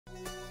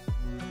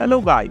Hello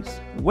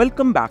guys,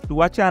 welcome back to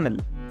our channel.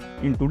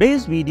 In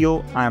today's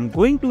video, I am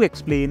going to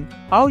explain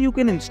how you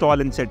can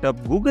install and set up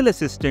Google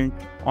Assistant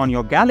on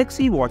your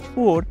Galaxy Watch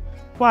 4,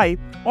 5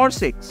 or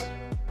 6.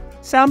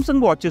 Samsung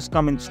watches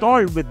come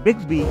installed with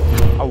Bixby,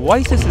 a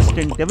voice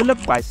assistant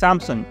developed by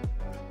Samsung.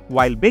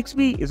 While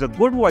Bixby is a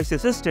good voice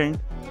assistant,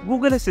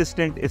 Google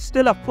Assistant is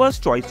still a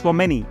first choice for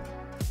many.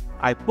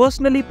 I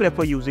personally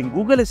prefer using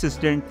Google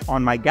Assistant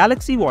on my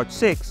Galaxy Watch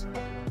 6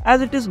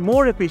 as it is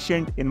more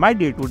efficient in my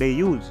day-to-day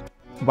use.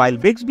 While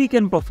Bixby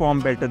can perform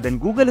better than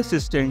Google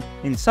Assistant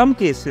in some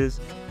cases,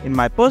 in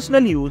my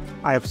personal use,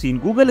 I have seen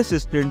Google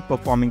Assistant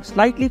performing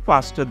slightly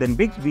faster than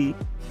Bixby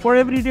for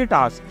everyday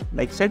tasks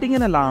like setting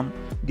an alarm,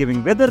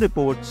 giving weather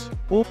reports,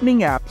 opening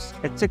apps,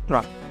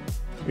 etc.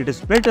 It is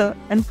better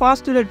and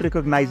faster at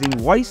recognizing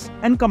voice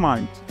and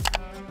commands.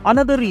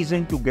 Another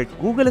reason to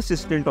get Google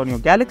Assistant on your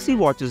Galaxy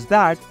Watch is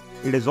that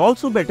it is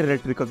also better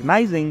at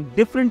recognizing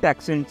different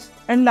accents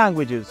and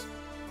languages,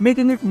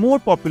 making it more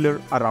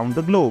popular around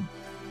the globe.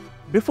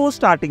 Before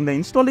starting the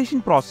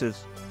installation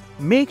process,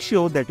 make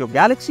sure that your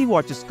Galaxy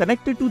Watch is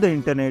connected to the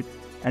internet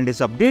and is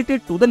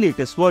updated to the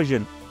latest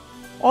version.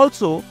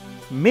 Also,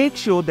 make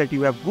sure that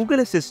you have Google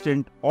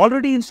Assistant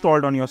already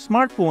installed on your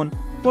smartphone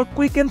for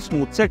quick and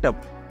smooth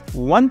setup.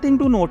 One thing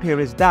to note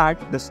here is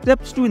that the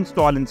steps to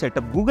install and set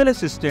up Google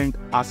Assistant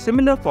are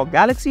similar for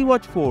Galaxy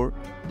Watch 4,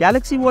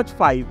 Galaxy Watch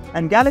 5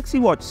 and Galaxy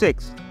Watch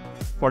 6.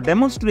 For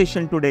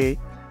demonstration today,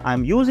 I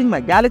am using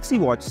my Galaxy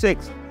Watch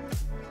 6.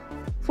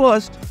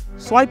 First,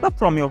 swipe up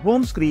from your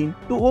home screen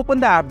to open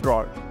the app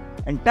drawer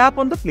and tap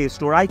on the Play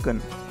Store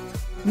icon.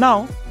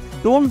 Now,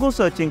 don't go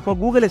searching for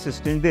Google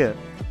Assistant there,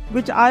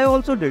 which I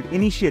also did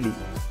initially.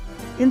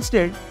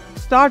 Instead,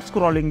 start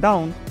scrolling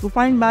down to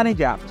find Manage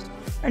Apps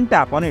and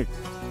tap on it.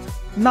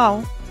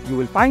 Now, you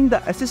will find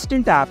the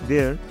Assistant app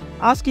there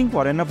asking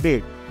for an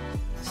update.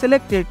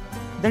 Select it,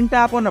 then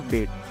tap on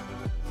Update.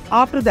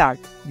 After that,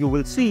 you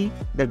will see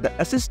that the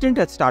Assistant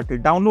has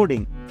started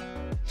downloading.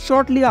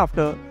 Shortly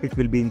after, it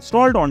will be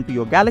installed onto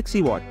your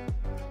Galaxy Watch.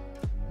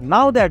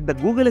 Now that the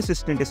Google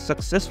Assistant is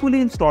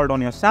successfully installed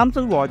on your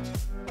Samsung Watch,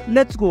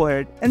 let's go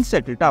ahead and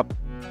set it up.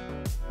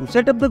 To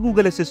set up the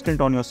Google Assistant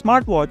on your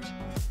smartwatch,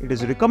 it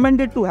is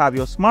recommended to have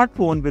your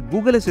smartphone with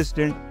Google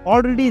Assistant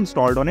already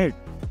installed on it.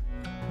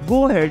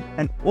 Go ahead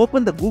and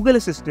open the Google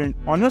Assistant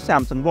on your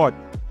Samsung Watch.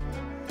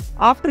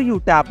 After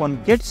you tap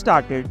on Get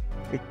Started,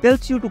 it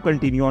tells you to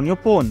continue on your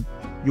phone.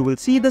 You will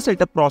see the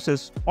setup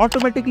process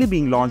automatically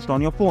being launched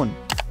on your phone.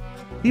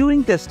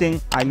 During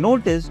testing, I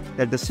noticed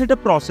that the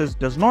setup process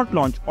does not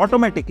launch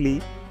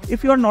automatically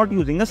if you are not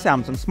using a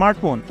Samsung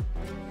smartphone.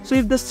 So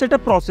if the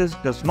setup process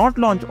does not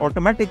launch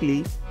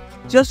automatically,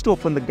 just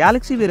open the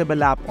Galaxy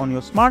Wearable app on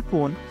your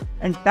smartphone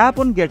and tap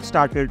on Get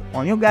Started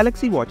on your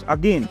Galaxy Watch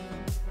again.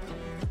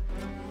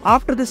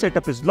 After the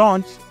setup is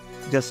launched,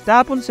 just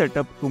tap on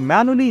Setup to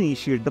manually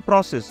initiate the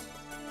process.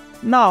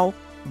 Now,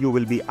 you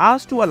will be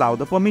asked to allow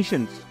the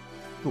permissions.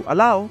 To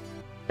allow,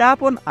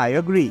 tap on I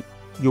agree.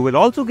 You will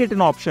also get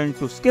an option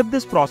to skip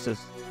this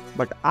process,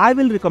 but I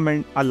will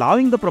recommend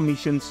allowing the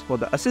permissions for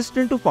the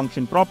assistant to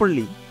function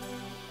properly.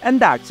 And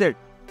that's it.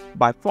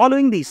 By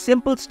following these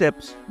simple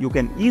steps, you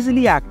can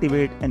easily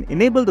activate and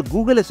enable the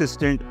Google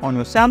Assistant on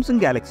your Samsung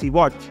Galaxy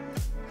Watch.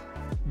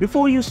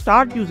 Before you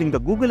start using the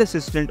Google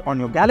Assistant on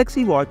your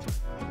Galaxy Watch,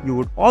 you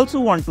would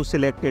also want to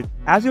select it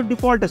as your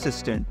default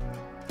assistant.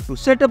 To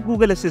set up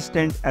Google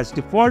Assistant as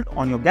default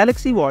on your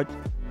Galaxy Watch,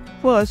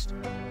 first,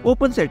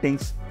 open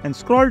Settings and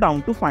scroll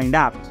down to Find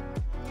Apps.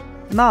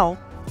 Now,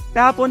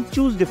 tap on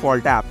Choose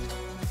Default Apps.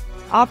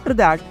 After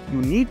that,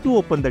 you need to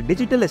open the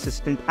Digital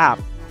Assistant app.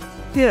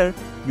 Here,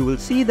 you will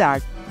see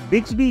that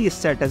Bixby is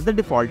set as the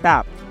default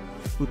app.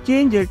 To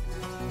change it,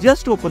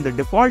 just open the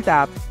default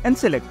app and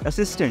select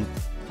Assistant.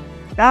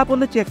 Tap on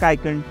the check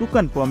icon to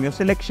confirm your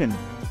selection.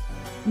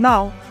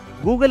 Now,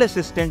 Google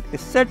Assistant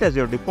is set as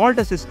your default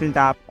assistant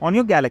app on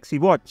your Galaxy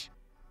Watch.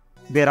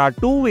 There are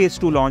two ways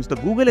to launch the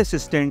Google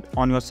Assistant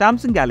on your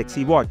Samsung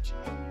Galaxy Watch.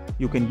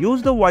 You can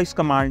use the voice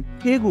command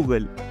Hey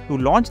Google to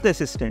launch the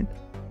assistant,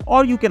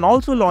 or you can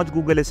also launch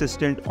Google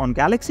Assistant on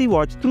Galaxy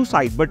Watch through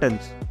side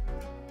buttons.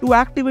 To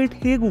activate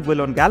Hey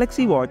Google on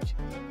Galaxy Watch,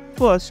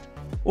 first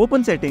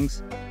open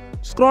Settings,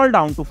 scroll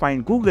down to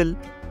find Google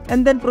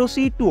and then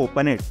proceed to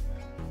open it.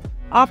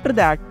 After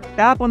that,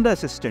 tap on the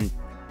assistant.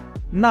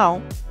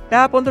 Now,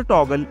 tap on the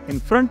toggle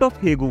in front of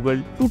Hey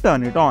Google to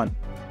turn it on.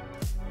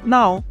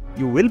 Now,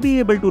 you will be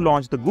able to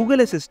launch the Google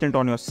Assistant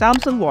on your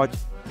Samsung Watch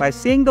by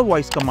saying the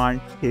voice command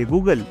Hey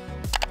Google.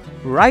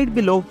 Right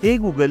below Hey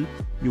Google,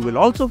 you will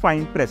also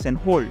find Press and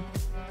Hold.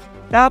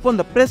 Tap on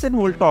the Press and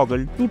Hold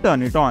toggle to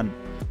turn it on.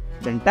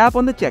 Then tap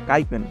on the check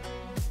icon.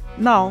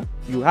 Now,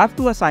 you have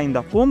to assign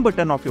the home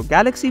button of your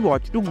Galaxy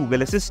Watch to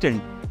Google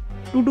Assistant.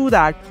 To do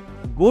that,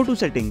 go to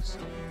Settings,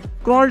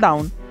 scroll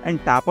down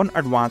and tap on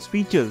Advanced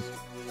Features.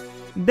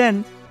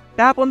 Then,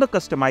 tap on the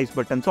Customize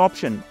Buttons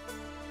option.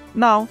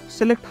 Now,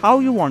 select how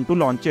you want to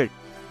launch it.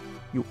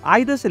 You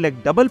either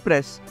select double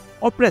press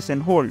or press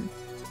and hold.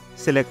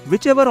 Select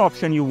whichever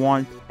option you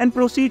want and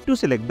proceed to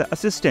select the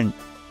assistant.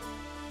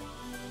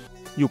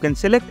 You can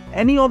select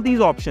any of these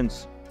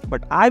options,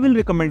 but I will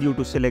recommend you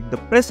to select the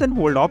press and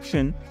hold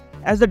option,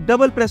 as the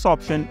double press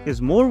option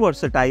is more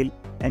versatile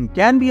and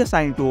can be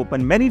assigned to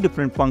open many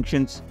different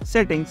functions,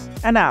 settings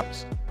and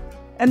apps.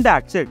 And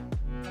that's it.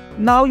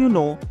 Now you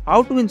know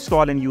how to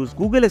install and use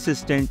Google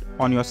Assistant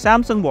on your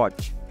Samsung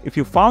Watch. If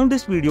you found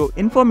this video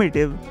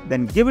informative,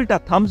 then give it a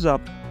thumbs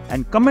up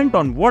and comment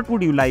on what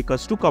would you like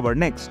us to cover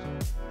next.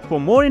 For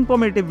more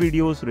informative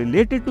videos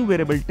related to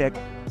wearable tech,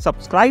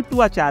 subscribe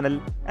to our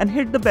channel and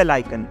hit the bell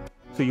icon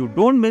so you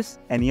don't miss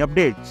any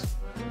updates.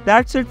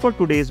 That's it for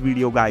today's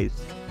video guys.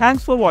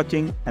 Thanks for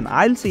watching and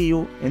I'll see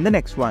you in the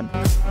next one.